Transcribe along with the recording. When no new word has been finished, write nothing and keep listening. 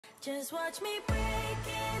Just watch me break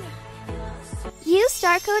it. Use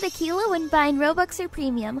star code Akeila when buying Robux or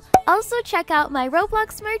Premium. Also check out my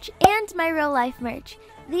Roblox merch and my real life merch.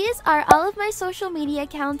 These are all of my social media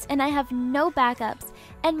accounts and I have no backups.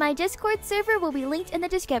 And my Discord server will be linked in the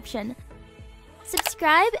description.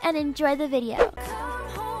 Subscribe and enjoy the video. Come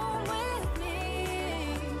home with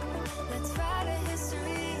me. Let's write a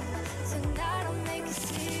history. Tonight I'll make you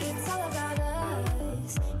see. It's all about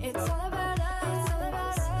us. It's all about us. It's all about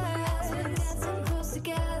us. We're dancing close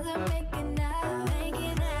together, making out,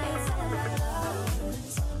 making out. It's all about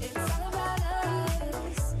us. It's all about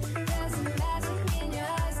us. There's a magic in your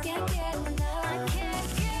eyes, can't get enough. I can't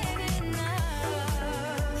get enough.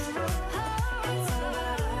 Oh, it's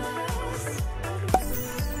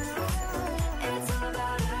all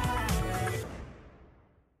about us.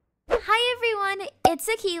 Hi everyone, it's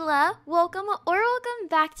Akeila. Welcome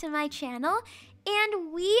back to my channel.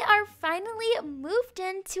 And we are finally moved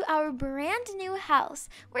into our brand new house.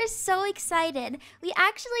 We're so excited. We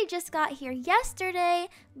actually just got here yesterday,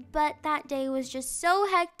 but that day was just so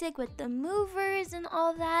hectic with the movers and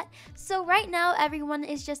all that. So right now everyone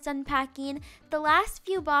is just unpacking the last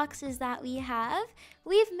few boxes that we have.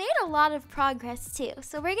 We've made a lot of progress too,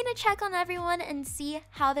 so we're gonna check on everyone and see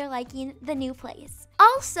how they're liking the new place.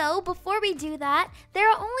 Also, before we do that, there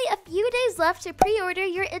are only a few days left to pre-order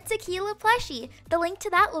your It's Akeila plushie. The link to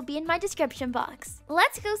that will be in my description box.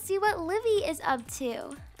 Let's go see what Livy is up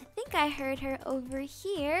to. I think I heard her over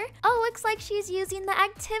here. Oh, looks like she's using the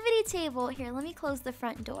activity table. Here, let me close the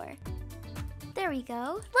front door. There we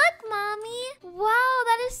go. Look, Mommy. Wow,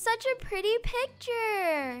 that is such a pretty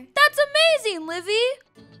picture. That's amazing, Livy.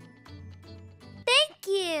 Thank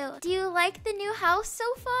you. Do you like the new house so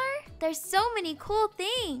far? There's so many cool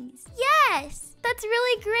things. Yes, that's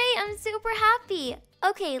really great. I'm super happy.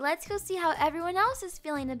 Okay, let's go see how everyone else is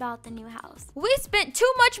feeling about the new house. We spent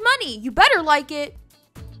too much money. You better like it.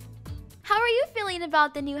 How are you feeling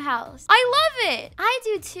about the new house? I love it. I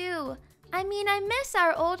do too. I mean, I miss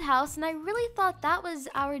our old house and I really thought that was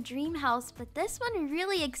our dream house, but this one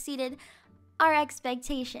really exceeded our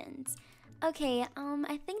expectations. Okay,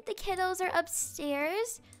 I think the kiddos are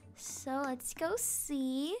upstairs, so let's go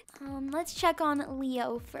see. Let's check on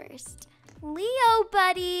Leo first. Leo,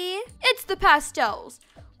 buddy. It's the pastels.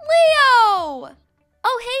 Leo!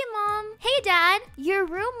 Oh, hey, Mom. Hey, Dad. Your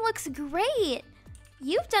room looks great.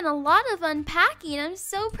 You've done a lot of unpacking. I'm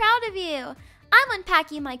so proud of you. I'm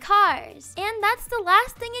unpacking my cars. And that's the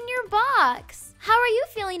last thing in your box. How are you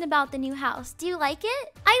feeling about the new house? Do you like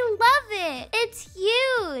it? I love it. It's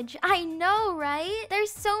huge. I know, right? There's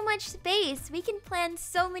so much space. We can plan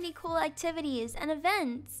so many cool activities and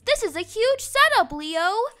events. This is a huge setup,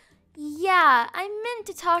 Leo. Yeah, I meant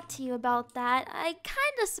to talk to you about that. I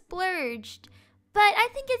kind of splurged. But I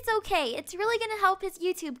think it's okay. It's really gonna help his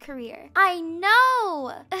YouTube career. I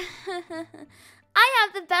know. I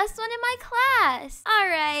have the best one in my class. All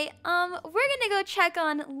right, we're gonna go check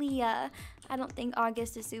on Leah. I don't think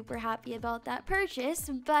August is super happy about that purchase,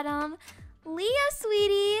 but Leah,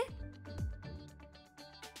 sweetie.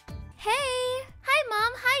 Hey. Hi,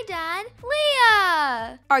 Mom. Hi, Dad.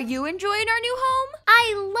 Leah. Are you enjoying our new home?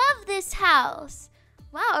 I love this house.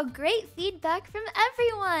 Wow, great feedback from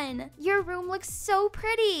everyone. Your room looks so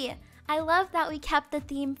pretty. I love that we kept the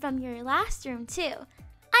theme from your last room, too.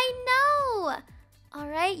 I know. All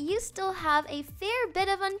right, you still have a fair bit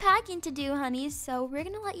of unpacking to do, honey, so we're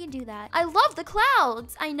gonna let you do that. I love the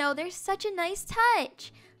clouds. I know, they're such a nice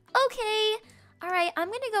touch. Okay. All right, I'm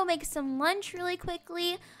gonna go make some lunch really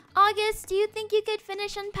quickly. August, do you think you could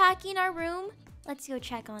finish unpacking our room? Let's go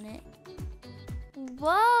check on it.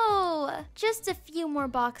 Whoa, just a few more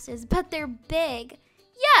boxes, but they're big.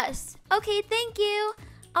 Yes, okay, thank you.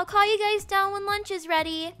 I'll call you guys down when lunch is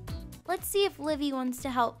ready. Let's see if Livy wants to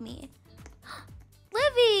help me.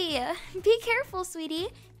 Livy, be careful, sweetie.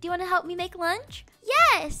 Do you want to help me make lunch?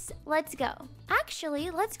 Yes, let's go.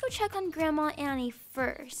 Actually, let's go check on Grandma Annie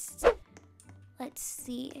first. Let's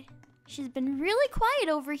see. She's been really quiet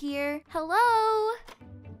over here. Hello?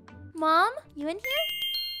 Mom, you in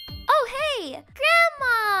here? Oh, hey,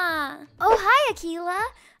 Grandma! Oh, hi, Akeila.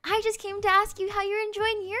 I just came to ask you how you're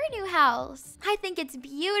enjoying your new house. I think it's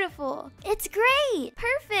beautiful. It's great.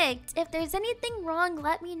 Perfect. If there's anything wrong,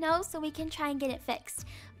 let me know so we can try and get it fixed.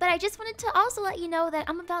 But I just wanted to also let you know that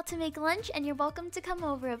I'm about to make lunch and you're welcome to come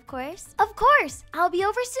over, of course. Of course. I'll be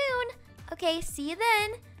over soon. Okay, see you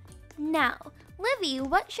then. Now, Livy,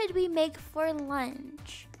 what should we make for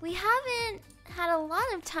lunch? We haven't had a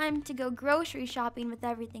lot of time to go grocery shopping with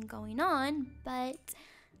everything going on, but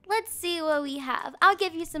let's see what we have. I'll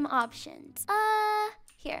give you some options.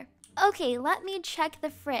 Here. Okay, let me check the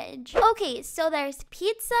fridge. Okay, so there's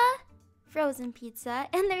pizza, frozen pizza,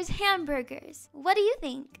 and there's hamburgers. What do you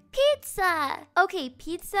think? Pizza! Okay,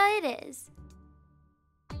 pizza it is.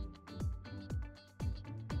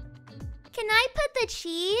 Can I put the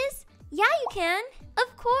cheese? Yeah, you can.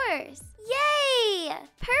 Of course. Yay!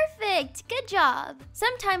 Perfect. Good job.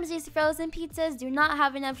 Sometimes these frozen pizzas do not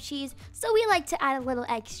have enough cheese, so we like to add a little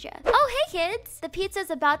extra. Oh, hey kids. The pizza's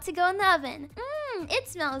about to go in the oven. It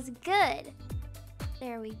smells good.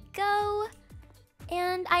 There we go.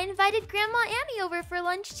 And I invited Grandma Annie over for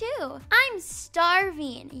lunch too. I'm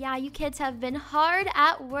starving. Yeah, you kids have been hard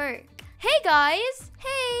at work. Hey guys.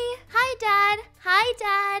 Hey. Hi, Dad. Hi,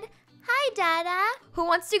 Dad. Hi, Dada. Who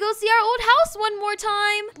wants to go see our old house one more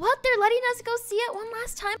time? What? They're letting us go see it one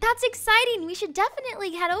last time? That's exciting. We should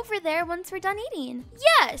definitely head over there once we're done eating.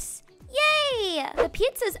 Yes. Yay! The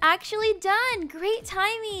pizza's actually done. Great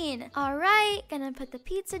timing. All right, gonna put the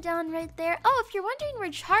pizza down right there. Oh, if you're wondering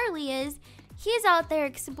where Charlie is, he's out there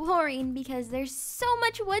exploring because there's so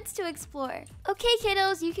much woods to explore. Okay,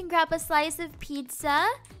 kiddos, you can grab a slice of pizza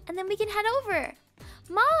and then we can head over.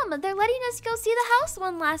 Mom, they're letting us go see the house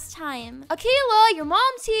one last time. Akeila, your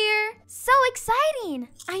mom's here. So exciting.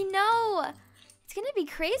 I know. It's gonna be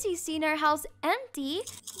crazy seeing our house empty.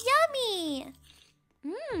 Yummy.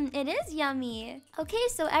 It is yummy. Okay,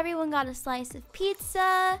 so everyone got a slice of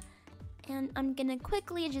pizza. And I'm gonna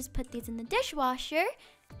quickly just put these in the dishwasher.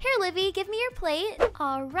 Here, Livy, give me your plate.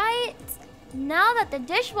 All right. Now that the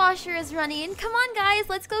dishwasher is running, come on, guys,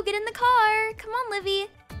 let's go get in the car. Come on, Livy.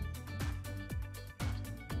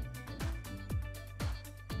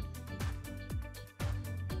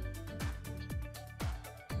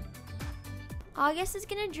 August is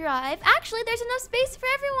gonna drive. Actually, there's enough space for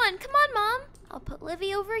everyone. Come on, Mom. I'll put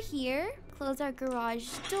Livy over here. Close our garage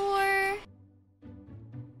door.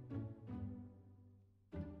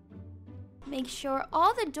 Make sure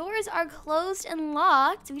all the doors are closed and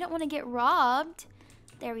locked. We don't want to get robbed.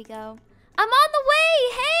 There we go. I'm on the way.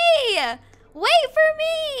 Hey, wait for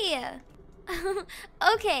me.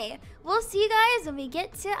 Okay, we'll see you guys when we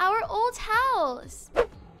get to our old house.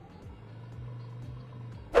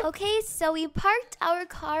 Okay, so we parked our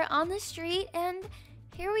car on the street and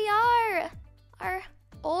here we are. Our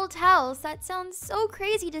old house. That sounds so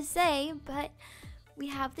crazy to say, but we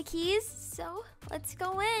have the keys, so let's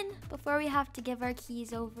go in before we have to give our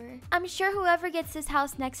keys over. I'm sure whoever gets this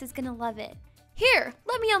house next is gonna love it. Here,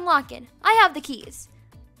 let me unlock it. I have the keys.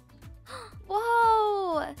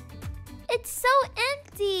 Whoa! It's so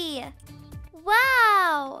empty!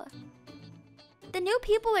 Wow! The new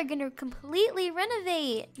people are gonna completely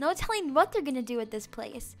renovate. No telling what they're gonna do with this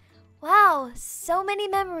place. Wow, so many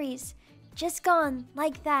memories. Just gone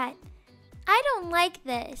like that. I don't like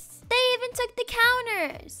this. They even took the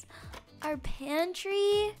counters. Our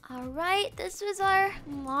pantry. All right, this was our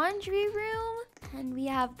laundry room. And we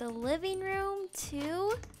have the living room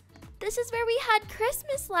too. This is where we had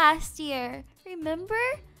Christmas last year. Remember?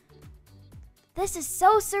 This is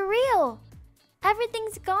so surreal.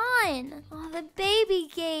 Everything's gone. Oh, the baby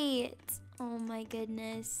gate. Oh my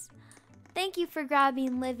goodness. Thank you for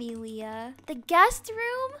grabbing Livy, Leah. The guest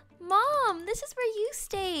room? Mom, this is where you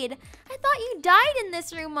stayed. I thought you died in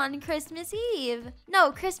this room on Christmas Eve.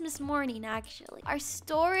 No, Christmas morning, actually. Our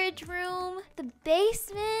storage room, the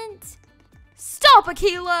basement. Stop,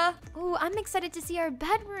 Akeila! Ooh, I'm excited to see our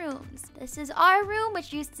bedrooms. This is our room,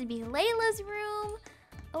 which used to be Layla's room.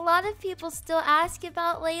 A lot of people still ask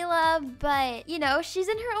about Layla, but, you know, she's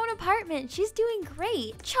in her own apartment. She's doing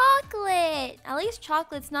great. Chocolate! At least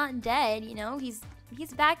Chocolate's not dead, you know? He's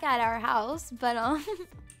back at our house, but,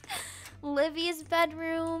 Livy's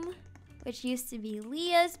bedroom, which used to be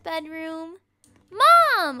Leah's bedroom.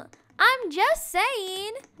 Mom! I'm just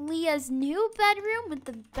saying. Leah's new bedroom with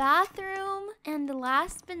the bathroom. And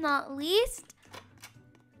last but not least,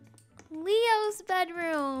 Leo's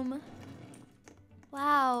bedroom.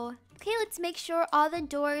 Wow. Okay, let's make sure all the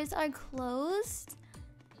doors are closed.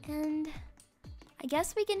 And I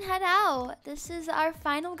guess we can head out. This is our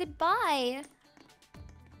final goodbye.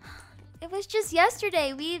 It was just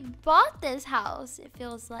yesterday we bought this house, it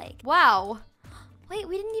feels like. Wow. Wait,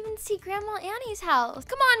 we didn't even see Grandma Annie's house.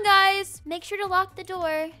 Come on, guys. Make sure to lock the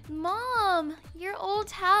door. Mom, your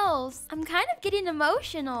old house. I'm kind of getting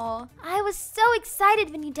emotional. I was so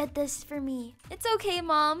excited when you did this for me. It's okay,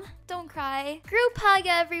 Mom. Don't cry. Group hug,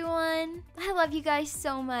 everyone. I love you guys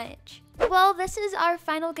so much. Well, this is our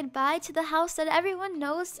final goodbye to the house that everyone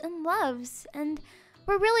knows and loves. And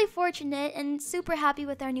We're really fortunate and super happy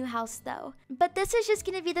with our new house though. But this is just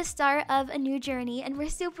gonna be the start of a new journey, and we're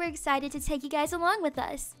super excited to take you guys along with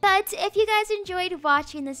us. But if you guys enjoyed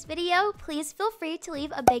watching this video, please feel free to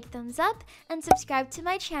leave a big thumbs up and subscribe to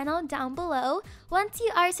my channel down below. Once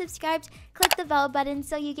you are subscribed, click the bell button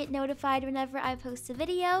so you get notified whenever I post a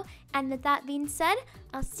video. And with that being said,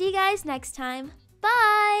 I'll see you guys next time.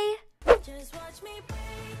 Bye! Just watch me.